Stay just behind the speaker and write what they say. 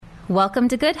Welcome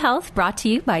to Good Health, brought to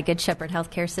you by Good Shepherd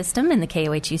Healthcare System in the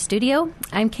KOHU studio.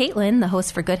 I'm Caitlin, the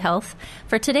host for Good Health.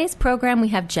 For today's program, we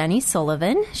have Jenny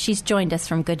Sullivan. She's joined us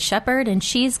from Good Shepherd, and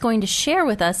she's going to share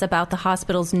with us about the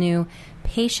hospital's new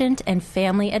Patient and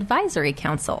Family Advisory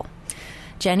Council.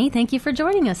 Jenny, thank you for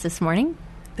joining us this morning.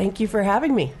 Thank you for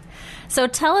having me. So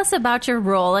tell us about your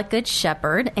role at Good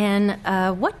Shepherd, and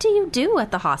what do you do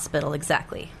at the hospital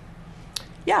exactly?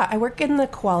 Yeah, I work in the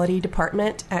quality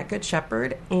department at Good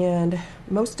Shepherd, and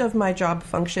most of my job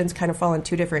functions kind of fall in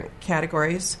two different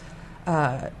categories.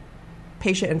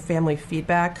 Patient and family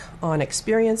feedback on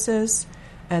experiences,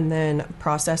 and then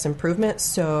process improvement.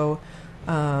 So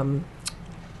on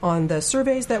the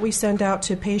surveys that we send out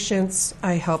to patients,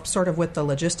 I help sort of with the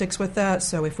logistics with that.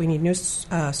 So if we need new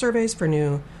surveys for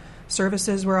new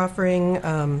services we're offering,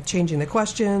 changing the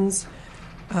questions,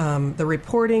 the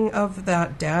reporting of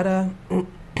that data,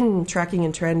 tracking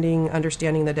and trending,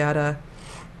 understanding the data,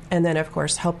 and then, of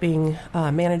course, helping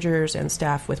managers and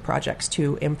staff with projects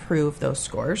to improve those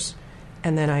scores.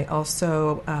 And then I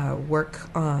also work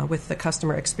with the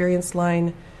customer experience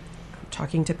line,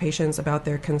 talking to patients about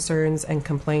their concerns and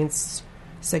complaints,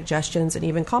 suggestions, and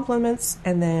even compliments.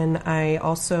 And then I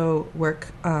also work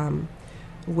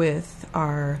with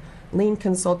our lean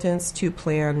consultants to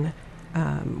plan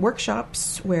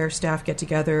workshops where staff get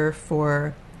together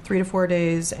for 3 to 4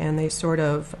 days, and they sort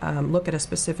of look at a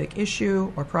specific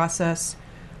issue or process,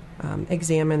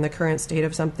 examine the current state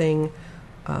of something,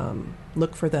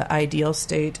 look for the ideal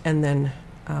state, and then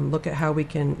look at how we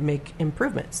can make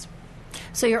improvements.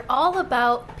 So you're all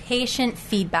about patient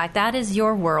feedback. That is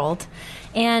your world.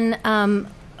 And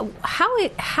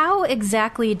how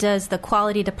exactly does the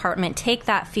quality department take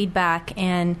that feedback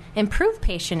and improve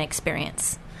patient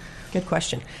experience? Good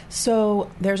question. So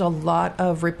there's a lot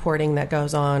of reporting that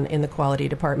goes on in the quality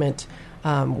department.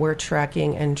 We're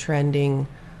tracking and trending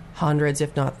hundreds,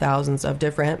 if not thousands, of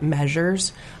different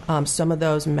measures. Some of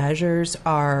those measures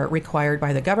are required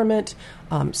by the government.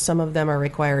 Some of them are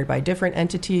required by different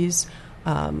entities.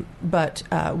 But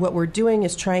what we're doing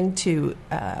is trying to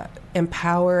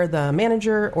empower the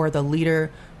manager or the leader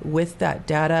with that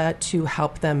data to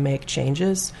help them make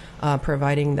changes,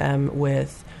 providing them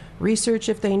with research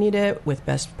if they need it, with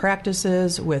best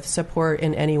practices, with support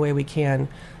in any way we can,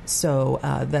 so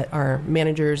that our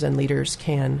managers and leaders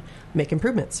can make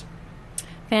improvements.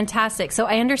 Fantastic. So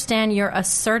I understand you're a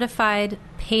certified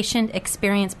patient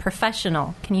experience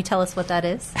professional. Can you tell us what that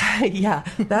is? Yeah,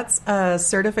 that's a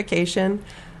certification.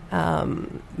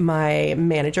 My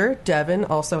manager, Devin,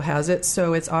 also has it.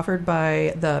 So it's offered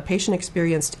by the Patient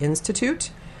Experience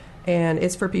Institute, and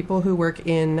it's for people who work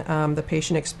in the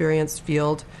patient experience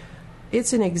field.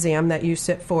 It's an exam that you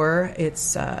sit for.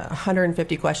 It's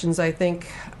 150 questions, I think.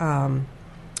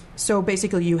 So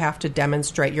basically, you have to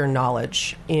demonstrate your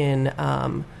knowledge in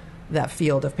that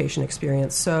field of patient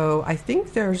experience. So I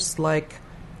think there's like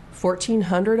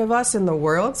 1,400 of us in the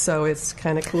world, so it's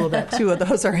kind of cool that 2 of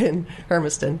those are in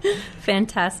Hermiston.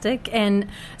 Fantastic. And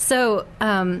so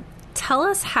tell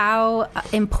us how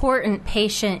important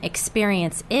patient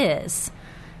experience is.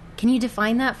 Can you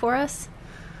define that for us?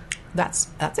 That's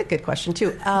a good question,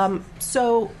 too.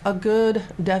 So a good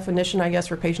definition, I guess,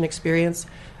 for patient experience,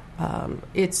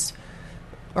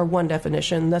 or one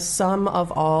definition, the sum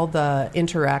of all the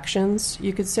interactions,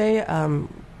 you could say,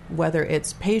 whether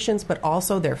it's patients but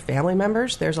also their family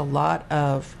members. There's a lot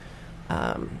of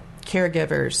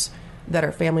caregivers that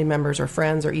are family members or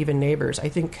friends or even neighbors. I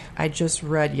think I just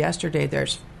read yesterday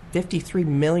there's 53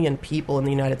 million people in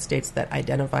the United States that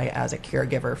identify as a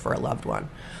caregiver for a loved one.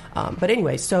 But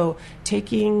anyway, so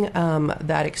taking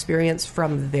that experience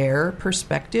from their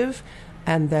perspective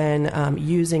and then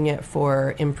using it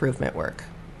for improvement work.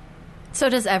 So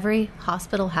does every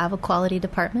hospital have a quality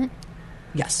department?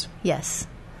 Yes. Yes.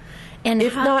 And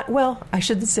if not, well, I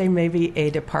shouldn't say maybe a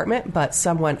department, but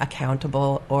someone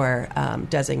accountable or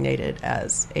designated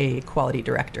as a quality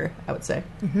director, I would say.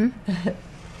 Mm-hmm.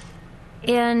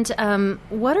 And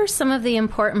what are some of the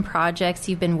important projects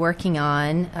you've been working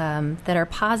on that are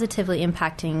positively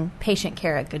impacting patient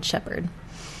care at Good Shepherd?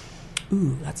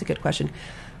 Ooh, that's a good question.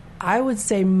 I would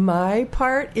say my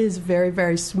part is very,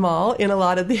 very small in a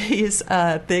lot of these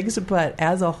things, but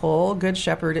as a whole, Good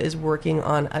Shepherd is working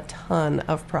on a ton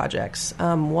of projects.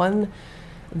 One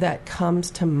that comes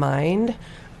to mind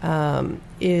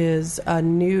is a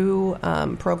new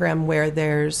program where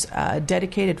there's a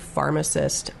dedicated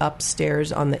pharmacist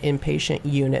upstairs on the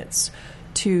inpatient units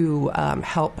to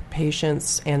help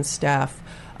patients and staff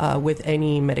with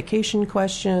any medication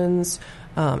questions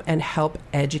and help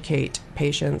educate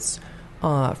patients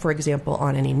for example,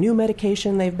 on any new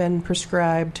medication they've been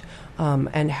prescribed,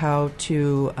 and how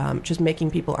to just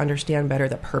making people understand better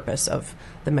the purpose of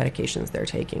the medications they're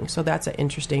taking. So that's an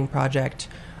interesting project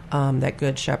that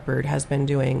Good Shepherd has been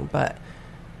doing. But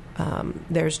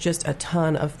there's just a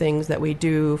ton of things that we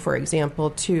do, for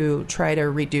example, to try to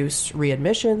reduce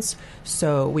readmissions.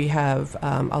 So we have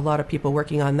a lot of people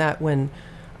working on that when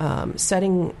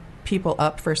setting people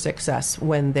up for success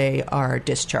when they are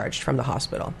discharged from the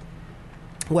hospital.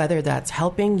 Whether that's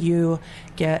helping you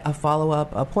get a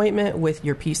follow-up appointment with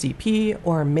your PCP,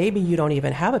 or maybe you don't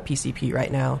even have a PCP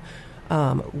right now.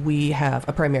 We have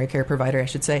a primary care provider, I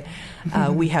should say.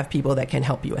 We have people that can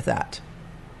help you with that.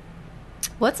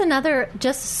 What's another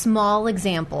just small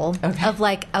example of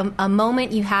like a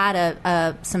moment you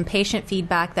had some patient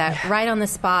feedback that right on the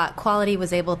spot, Quality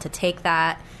was able to take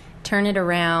that, turn it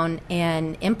around,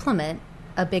 and implement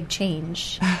a big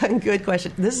change? Good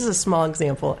question. This is a small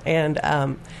example. And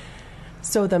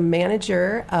so the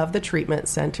manager of the treatment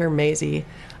center, Maisie,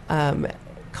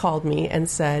 called me and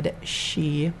said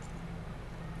she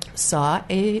saw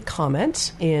a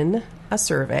comment in a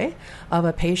survey of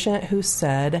a patient who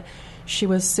said she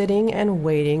was sitting and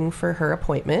waiting for her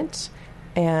appointment,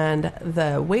 and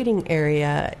the waiting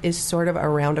area is sort of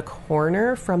around a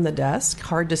corner from the desk,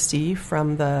 hard to see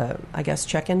from the, I guess,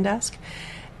 check-in desk.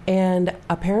 And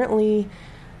apparently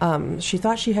she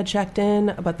thought she had checked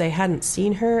in, but they hadn't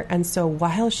seen her. And so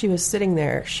while she was sitting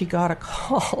there, she got a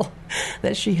call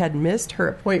that she had missed her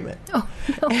appointment. Oh,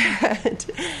 no.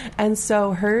 And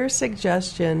so her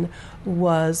suggestion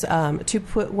was to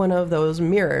put one of those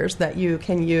mirrors that you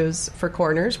can use for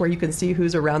corners where you can see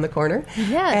who's around the corner.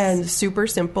 Yes. And super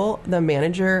simple, the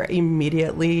manager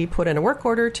immediately put in a work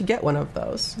order to get one of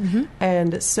those. Mm-hmm.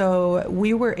 And so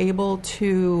we were able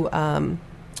to...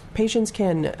 patients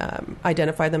can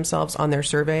identify themselves on their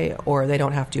survey, or they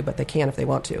don't have to, but they can if they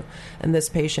want to. And this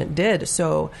patient did.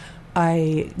 So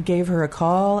I gave her a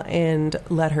call and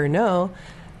let her know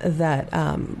that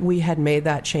we had made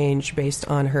that change based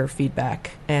on her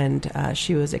feedback. And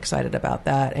she was excited about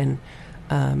that, and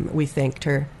we thanked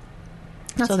her.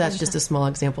 So that's just a small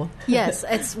example. Yes,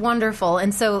 it's wonderful.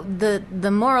 And so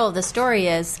the moral of the story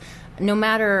is, no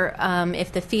matter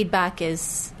if the feedback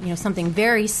is something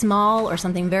very small or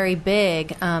something very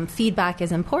big, feedback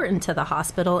is important to the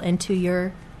hospital and to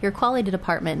your quality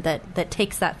department that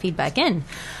takes that feedback in.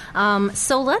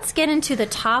 So let's get into the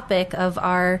topic of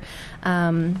our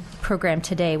program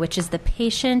today, which is the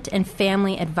Patient and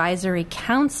Family Advisory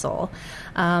Council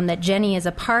that Jenny is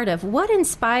a part of. What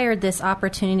inspired this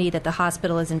opportunity that the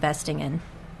hospital is investing in?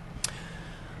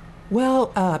 Well,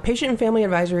 Patient and Family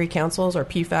Advisory Councils, or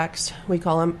PFACs, we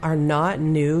call them, are not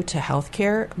new to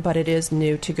healthcare, but it is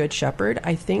new to Good Shepherd.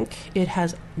 I think it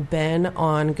has been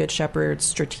on Good Shepherd's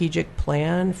strategic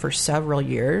plan for several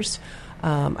years.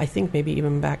 I think maybe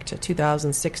even back to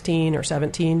 2016 or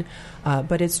 17,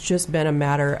 but it's just been a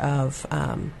matter of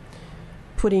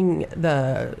putting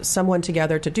someone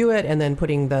together to do it, and then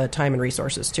putting the time and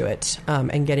resources to it,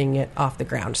 and getting it off the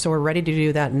ground. So we're ready to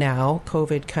do that now.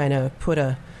 COVID kind of put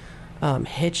a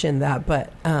hitch in that,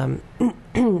 but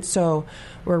so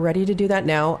we're ready to do that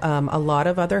now. A lot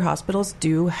of other hospitals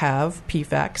do have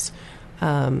PFACs.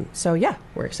 So yeah,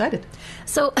 we're excited.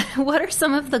 So what are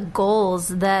some of the goals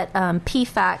that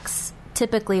PFACs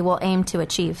typically will aim to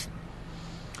achieve?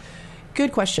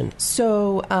 Good question.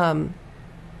 So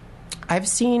I've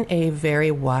seen a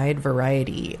very wide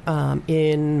variety.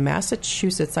 In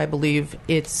Massachusetts, I believe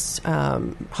it's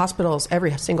hospitals,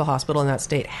 every single hospital in that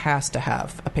state has to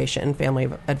have a Patient and Family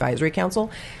Advisory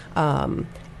Council.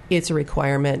 It's a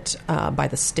requirement by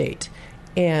the state.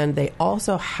 And they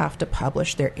also have to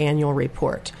publish their annual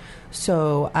report.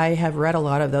 So I have read a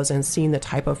lot of those and seen the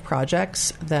type of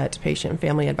projects that Patient and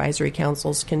Family Advisory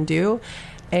Councils can do.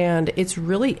 And it's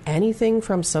really anything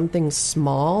from something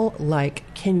small, like,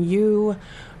 can you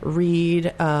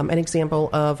read an example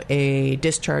of a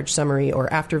discharge summary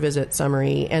or after visit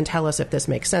summary and tell us if this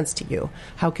makes sense to you?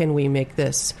 How can we make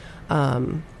this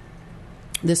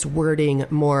this wording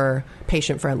more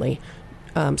patient friendly?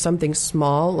 Something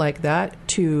small like that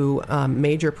to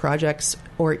major projects,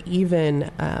 or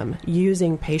even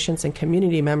using patients and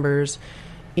community members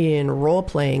in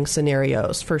role-playing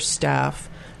scenarios for staff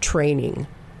training,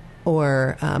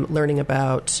 or learning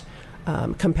about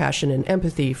compassion and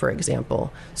empathy, for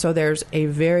example. So there's a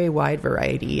very wide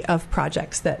variety of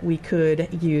projects that we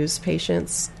could use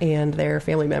patients and their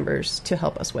family members to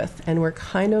help us with. And we're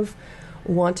kind of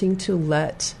wanting to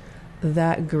let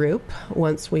that group,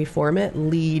 once we form it,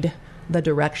 lead the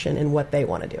direction in what they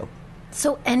want to do.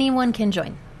 So anyone can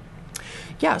join?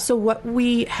 Yeah, so what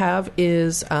we have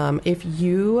is if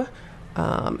you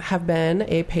have been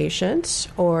a patient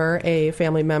or a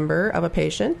family member of a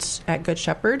patient at Good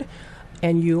Shepherd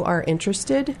and you are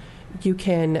interested, you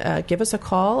can give us a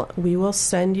call. We will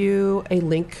send you a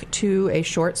link to a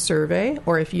short survey,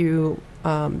 or if you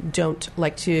don't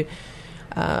like to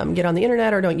get on the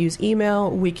internet or don't use email,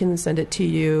 we can send it to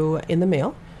you in the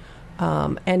mail.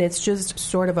 And it's just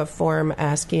sort of a form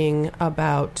asking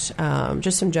about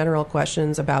just some general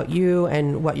questions about you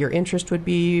and what your interest would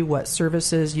be, what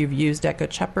services you've used at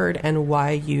Good Shepherd, and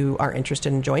why you are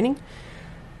interested in joining.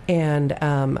 And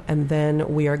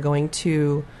then we are going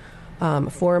to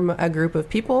form a group of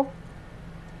people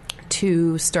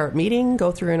to start meeting,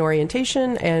 go through an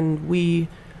orientation, and we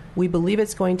believe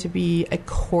it's going to be a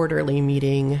quarterly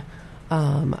meeting,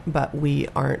 but we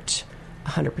aren't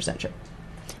 100% sure.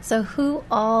 So who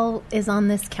all is on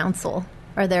this council?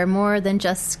 Are there more than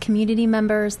just community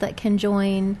members that can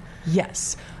join?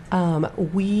 Yes.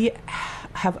 We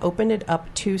have opened it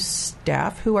up to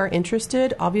staff who are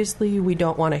interested. Obviously, we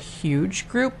don't want a huge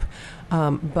group,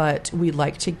 but we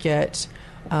like to get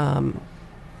a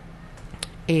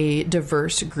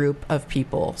diverse group of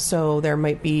people. So there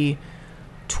might be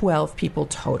 12 people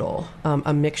total,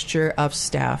 a mixture of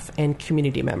staff and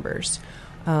community members.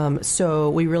 So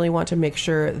we really want to make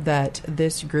sure that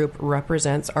this group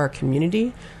represents our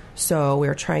community. So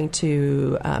we're trying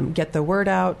to get the word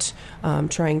out,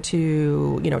 trying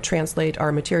to translate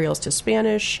our materials to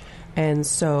Spanish, and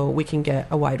so we can get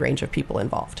a wide range of people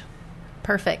involved.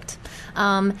 Perfect.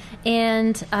 So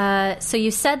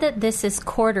you said that this is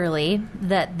quarterly,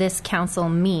 that this council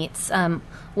meets.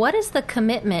 What is the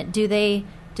commitment? Do they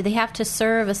have to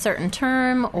serve a certain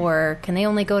term, or can they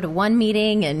only go to one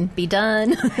meeting and be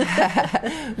done?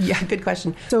 Yeah, good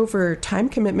question. So for time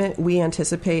commitment, we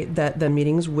anticipate that the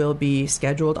meetings will be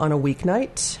scheduled on a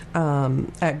weeknight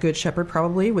at Good Shepherd,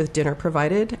 probably with dinner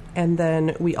provided. And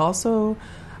then we also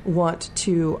want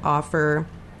to offer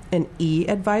an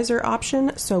e-advisor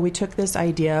option. So we took this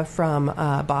idea from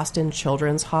Boston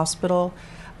Children's Hospital.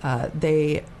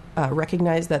 They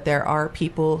recognize that there are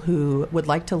people who would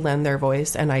like to lend their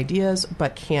voice and ideas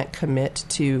but can't commit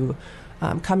to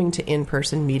coming to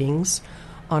in-person meetings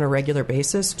on a regular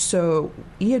basis. So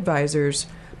e-advisors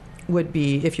would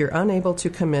be if you're unable to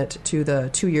commit to the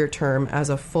 2-year term as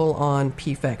a full-on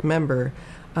PFAC member,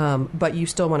 but you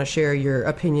still want to share your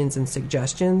opinions and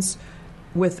suggestions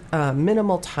with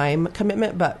minimal time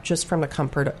commitment, but just from the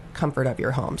comfort of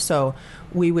your home. So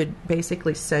we would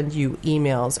basically send you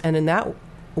emails, and in that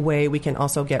way we can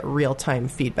also get real-time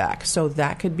feedback. So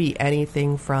that could be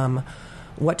anything from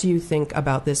what do you think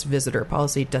about this visitor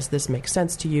policy? Does this make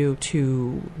sense to you? To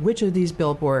which of these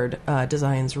billboard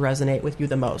designs resonate with you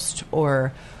the most?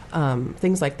 Or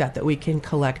things like that we can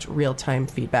collect real-time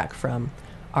feedback from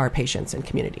our patients and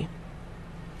community.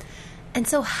 And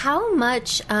so how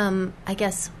much,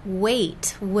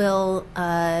 weight will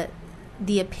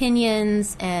the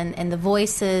opinions and the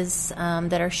voices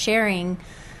that are sharing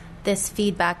this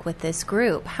feedback with this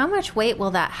group, how much weight will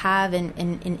that have in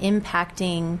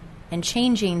impacting and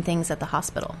changing things at the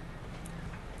hospital?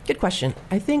 Good question.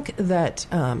 I think that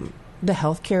the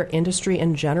healthcare industry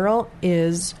in general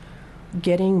is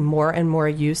getting more and more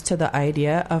used to the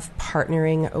idea of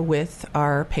partnering with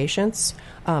our patients.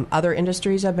 Other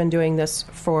industries have been doing this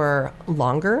for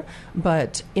longer,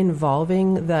 but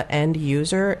involving the end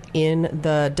user in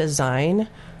the design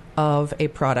of a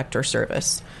product or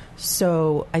service.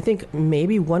 So I think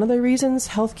maybe one of the reasons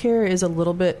healthcare is a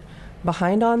little bit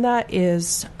behind on that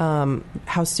is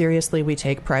how seriously we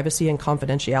take privacy and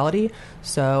confidentiality.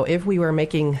 So if we were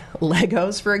making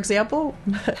Legos, for example,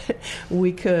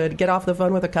 we could get off the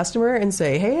phone with a customer and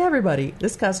say, hey, everybody,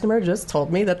 this customer just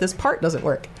told me that this part doesn't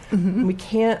work. Mm-hmm. We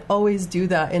can't always do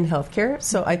that in healthcare.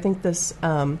 So I think this,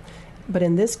 but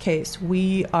in this case,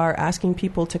 we are asking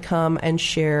people to come and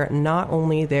share not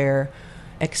only their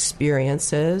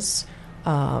experiences,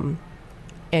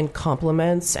 and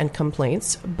compliments and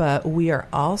complaints, but we are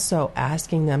also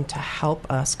asking them to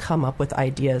help us come up with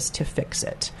ideas to fix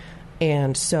it.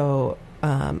 And so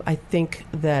I think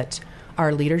that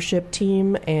our leadership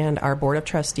team and our board of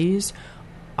trustees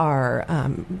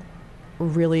are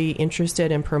really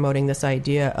interested in promoting this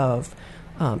idea of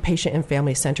patient and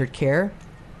family-centered care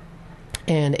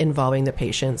and involving the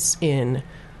patients in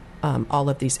all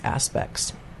of these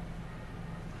aspects.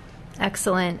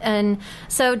 Excellent. And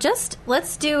so just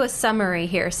let's do a summary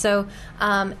here. So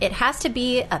it has to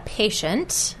be a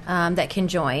patient that can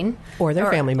join. Or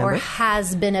their family member. Or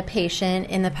has been a patient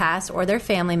in the past, or their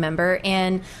family member.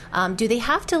 And do they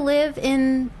have to live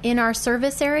in our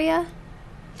service area?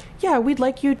 Yeah, we'd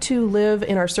like you to live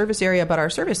in our service area, but our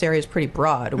service area is pretty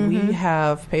broad. Mm-hmm. We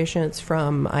have patients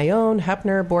from Ione,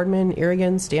 Heppner, Boardman,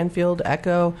 Irrigan, Stanfield,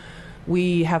 Echo.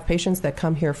 We have patients that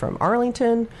come here from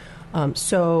Arlington. Our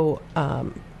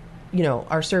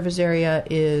service area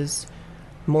is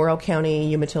Morrow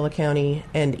County, Umatilla County,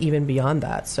 and even beyond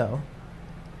that. So,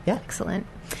 yeah. Excellent.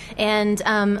 And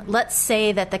let's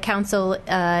say that the council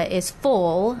is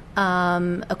full,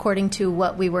 according to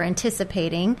what we were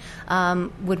anticipating.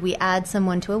 Would we add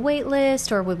someone to a wait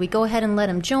list, or would we go ahead and let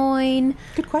them join?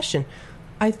 Good question.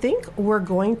 I think we're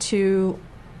going to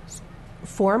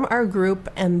form our group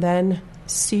and then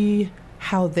see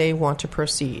how they want to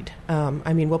proceed.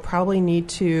 We'll probably need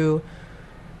to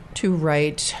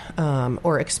write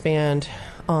or expand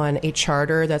on a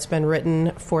charter that's been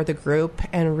written for the group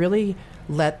and really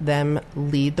let them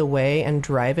lead the way and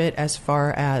drive it as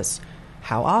far as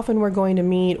how often we're going to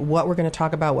meet, what we're going to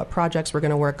talk about, what projects we're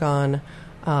going to work on.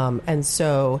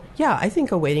 I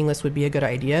think a waiting list would be a good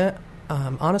idea.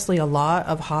 Honestly, a lot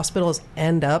of hospitals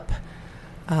end up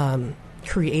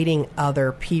creating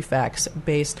other PFACs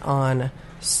based on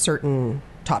certain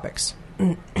topics.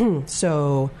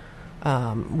 So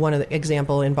one of the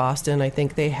example in Boston, I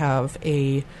think they have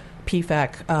a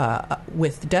PFAC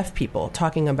with deaf people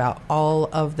talking about all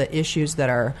of the issues that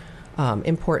are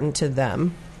important to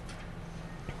them.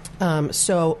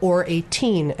 Or a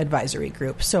teen advisory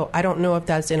group. So I don't know if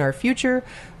that's in our future,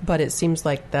 but it seems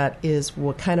like that is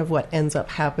what ends up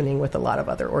happening with a lot of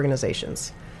other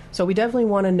organizations. So we definitely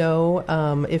want to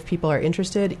know if people are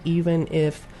interested, even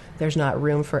if there's not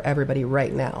room for everybody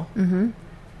right now. Mm-hmm.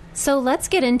 So let's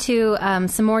get into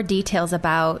some more details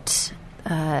about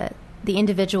the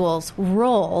individual's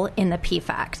role in the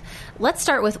PFAC. Let's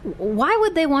start with, why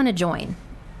would they want to join?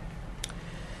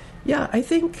 Yeah, I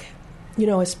think,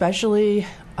 especially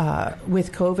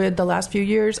with COVID the last few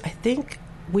years, I think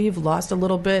we've lost a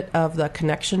little bit of the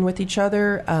connection with each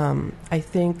other. I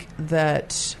think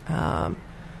that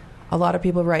a lot of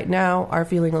people right now are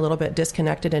feeling a little bit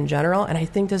disconnected in general, and I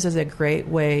think this is a great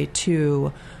way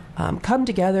to come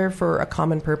together for a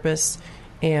common purpose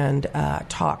and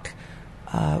talk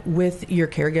with your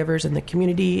caregivers in the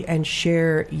community and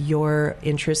share your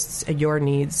interests, your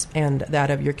needs, and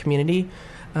that of your community.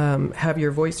 Have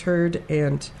your voice heard.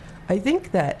 And I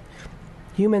think that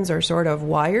humans are sort of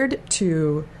wired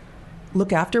to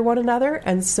look after one another.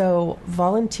 And so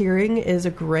volunteering is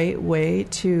a great way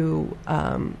to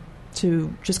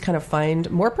just kind of find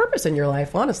more purpose in your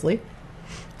life, honestly.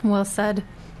 Well said.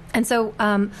 And so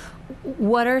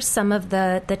what are some of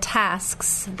the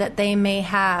tasks that they may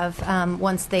have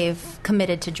once they've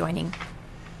committed to joining?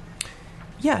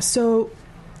 Yeah, so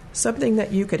something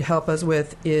that you could help us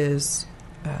with is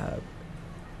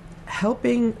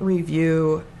helping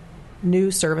review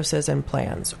new services and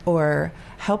plans, or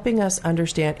helping us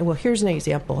understand. Well, here's an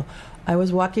example. I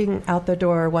was walking out the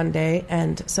door one day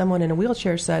and someone in a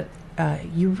wheelchair said,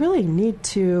 you really need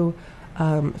to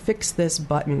fix this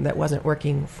button that wasn't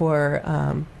working for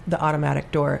the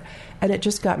automatic door. And it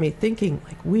just got me thinking,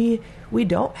 like, we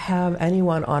don't have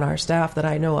anyone on our staff that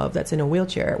I know of that's in a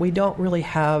wheelchair. We don't really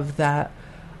have that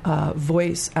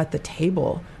voice at the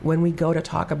table when we go to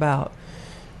talk about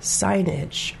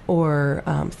signage or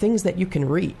things that you can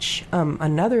reach.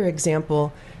 Another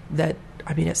example that,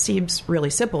 it seems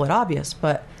really simple and obvious,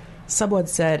 but someone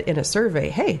said in a survey,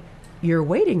 hey, your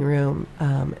waiting room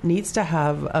needs to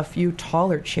have a few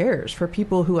taller chairs for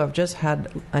people who have just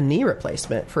had a knee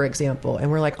replacement, for example. And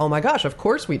we're like, oh my gosh, of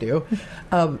course we do.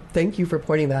 Thank you for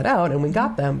pointing that out. And we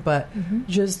got them. But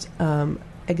just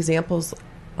examples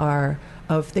are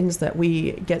of things that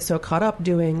we get so caught up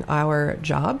doing our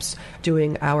jobs,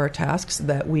 doing our tasks,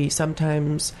 that we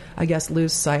sometimes,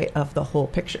 lose sight of the whole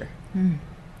picture.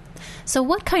 So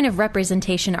what kind of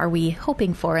representation are we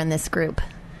hoping for in this group?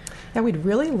 Yeah, we'd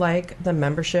really like the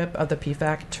membership of the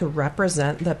PFAC to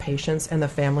represent the patients and the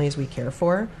families we care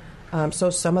for. So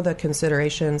some of the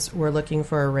considerations, we're looking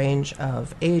for a range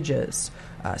of ages,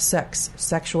 sex,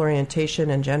 sexual orientation,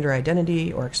 and gender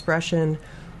identity or expression.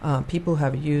 People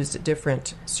have used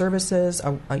different services,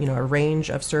 a range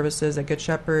of services at Good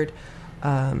Shepherd,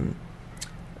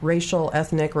 racial,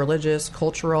 ethnic, religious,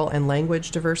 cultural, and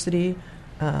language diversity.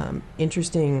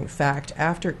 Interesting fact,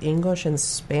 after English and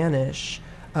Spanish,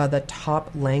 the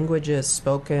top languages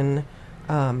spoken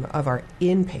of our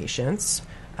inpatients,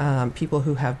 people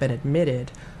who have been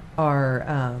admitted,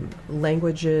 are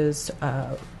languages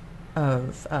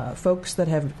of folks that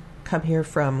have come here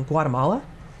from Guatemala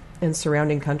and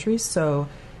surrounding countries. So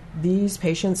these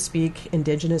patients speak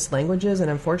indigenous languages, and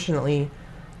unfortunately,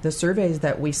 the surveys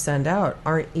that we send out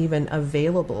aren't even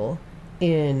available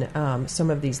in some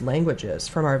of these languages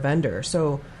from our vendor.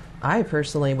 So I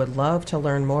personally would love to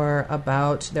learn more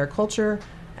about their culture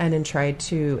and then try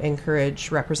to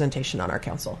encourage representation on our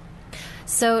council.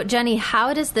 So, Jenny,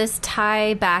 how does this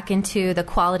tie back into the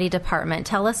quality department?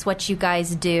 Tell us what you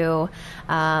guys do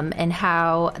and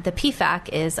how the PFAC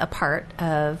is a part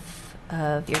of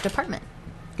your department.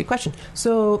 Good question.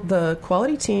 So the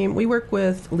quality team, we work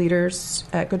with leaders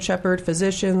at Good Shepherd,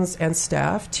 physicians, and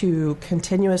staff to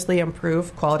continuously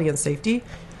improve quality and safety.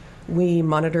 We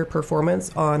monitor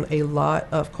performance on a lot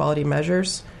of quality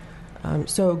measures.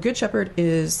 So Good Shepherd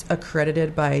is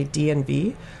accredited by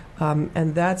DNV,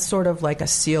 and that's sort of like a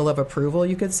seal of approval,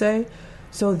 you could say.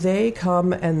 So they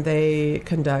come and they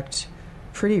conduct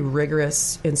pretty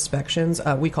rigorous inspections.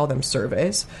 We call them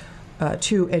surveys.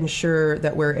 To ensure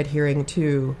that we're adhering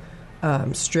to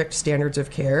strict standards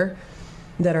of care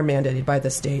that are mandated by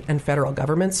the state and federal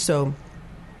governments. So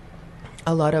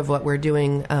a lot of what we're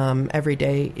doing every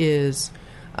day is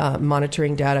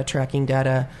monitoring data, tracking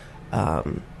data,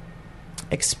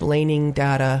 explaining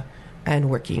data, and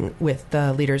working with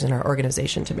the leaders in our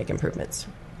organization to make improvements.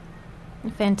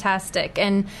 Fantastic.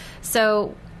 And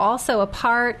so also a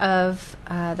part of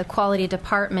the quality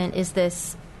department is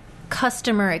this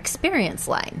customer experience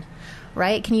line,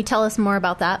 right? Can you tell us more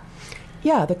about that?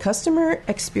 Yeah, the customer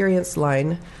experience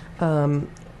line,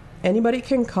 anybody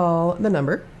can call the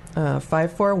number,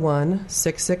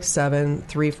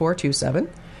 541-667-3427,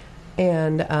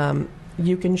 and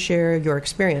you can share your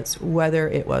experience, whether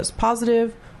it was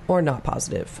positive or not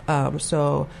positive.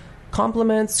 So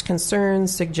compliments,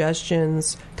 concerns,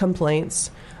 suggestions,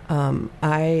 complaints.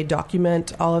 I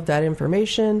document all of that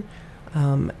information,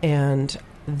 and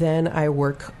then I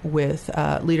work with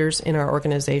leaders in our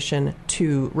organization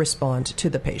to respond to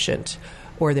the patient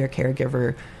or their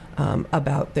caregiver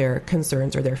about their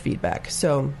concerns or their feedback.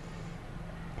 So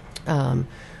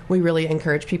we really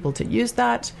encourage people to use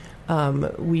that.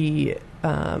 We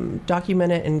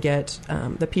document it and get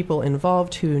the people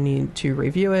involved who need to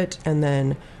review it, and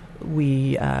then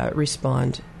we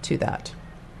respond to that.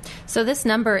 So this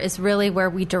number is really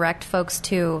where we direct folks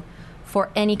to for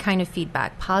any kind of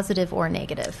feedback, positive or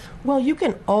negative. Well, you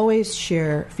can always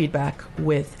share feedback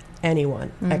with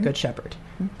anyone at Good Shepherd.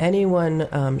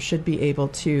 Anyone should be able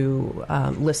to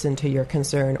listen to your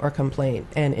concern or complaint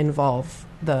and involve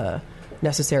the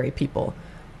necessary people.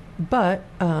 But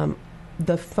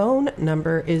the phone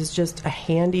number is just a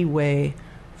handy way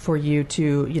for you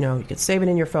to, you could save it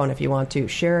in your phone if you want to,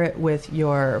 share it with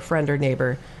your friend or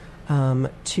neighbor.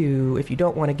 If you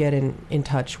don't want to get in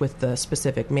touch with the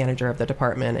specific manager of the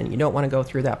department and you don't want to go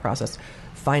through that process,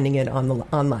 finding it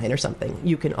online or something,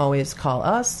 you can always call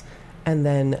us, and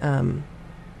then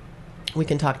we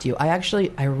can talk to you.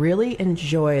 I really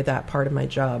enjoy that part of my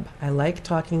job. I like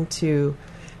talking to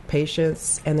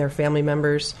patients and their family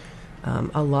members.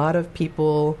 A lot of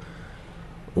people,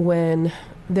 when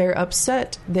they're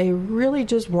upset, they really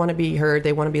just want to be heard.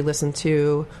 They want to be listened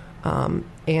to.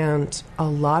 And a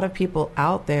lot of people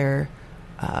out there,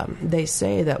 they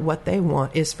say that what they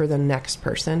want is for the next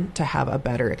person to have a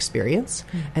better experience.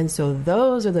 And so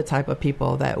those are the type of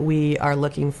people that we are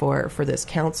looking for this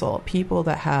council, people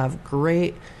that have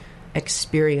great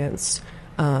experience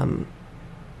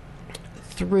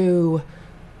through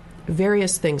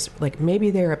various things, like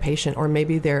maybe they're a patient or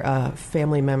maybe they're a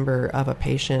family member of a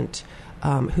patient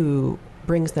who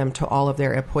brings them to all of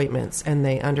their appointments, and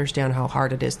they understand how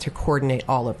hard it is to coordinate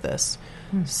all of this.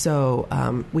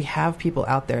 So we have people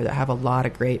out there that have a lot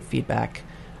of great feedback,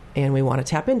 and we want to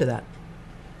tap into that.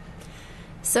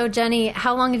 So, Jenny,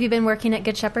 how long have you been working at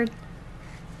Good Shepherd?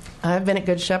 I've been at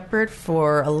Good Shepherd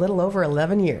for a little over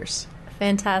 11 years.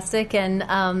 Fantastic. And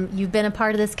you've been a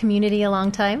part of this community a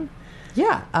long time?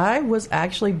 Yeah, I was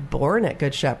actually born at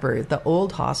Good Shepherd, the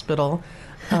old hospital.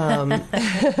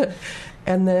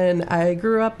 And then I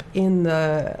grew up in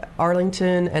the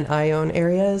Arlington and Ione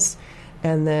areas.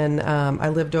 And then I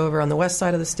lived over on the west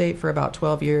side of the state for about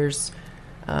 12 years,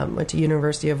 went to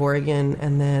University of Oregon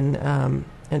and then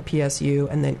and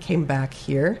PSU, and then came back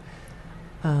here.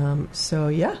 So,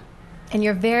 yeah. And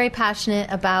you're very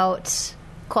passionate about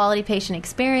quality patient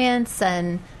experience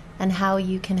and how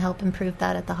you can help improve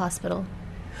that at the hospital.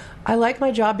 I like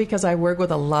my job because I work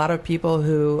with a lot of people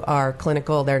who are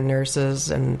clinical. They're nurses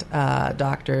and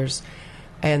doctors.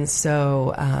 And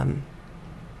so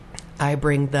I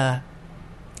bring the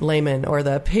layman or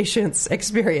the patient's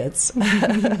experience,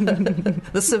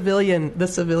 the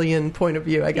civilian point of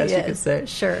view, I guess you could say.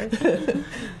 Sure.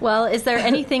 Well, is there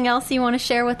anything else you want to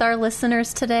share with our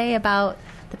listeners today about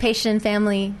the Patient and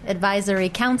Family Advisory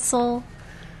Council?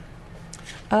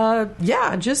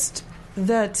 Yeah, just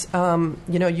that,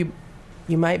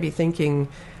 you might be thinking,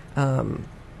 I've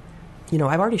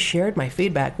already shared my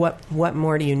feedback. What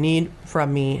more do you need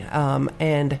from me?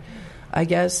 And I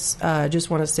guess just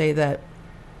want to say that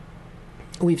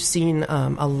we've seen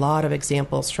a lot of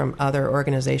examples from other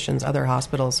organizations, other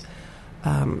hospitals,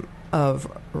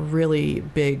 of really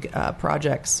big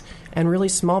projects and really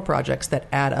small projects that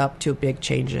add up to big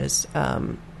changes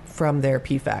from their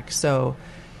PFAC. So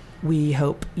we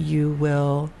hope you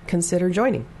will consider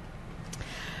joining.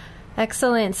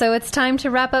 Excellent. So it's time to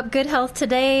wrap up Good Health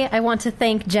today. I want to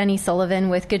thank Jenny Sullivan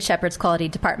with Good Shepherd's Quality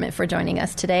Department for joining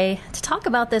us today to talk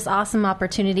about this awesome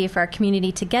opportunity for our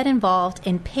community to get involved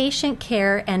in patient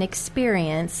care and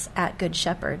experience at Good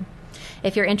Shepherd.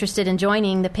 If you're interested in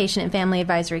joining the Patient and Family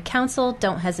Advisory Council,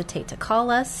 don't hesitate to call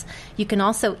us. You can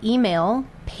also email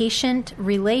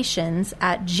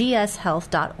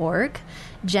patientrelations@gshealth.org.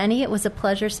 Jenny, it was a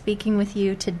pleasure speaking with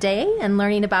you today and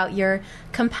learning about your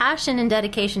compassion and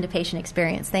dedication to patient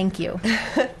experience. Thank you.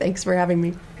 Thanks for having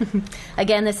me.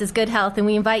 Again, this is Good Health, and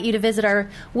we invite you to visit our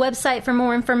website for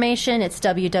more information. It's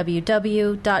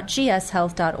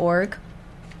www.gshealth.org.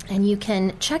 And you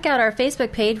can check out our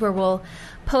Facebook page where we'll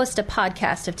post a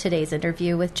podcast of today's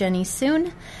interview with Jenny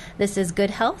soon. This is Good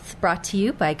Health, brought to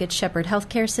you by Good Shepherd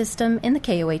Healthcare System in the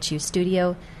KOHU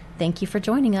studio. Thank you for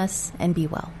joining us, and be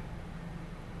well.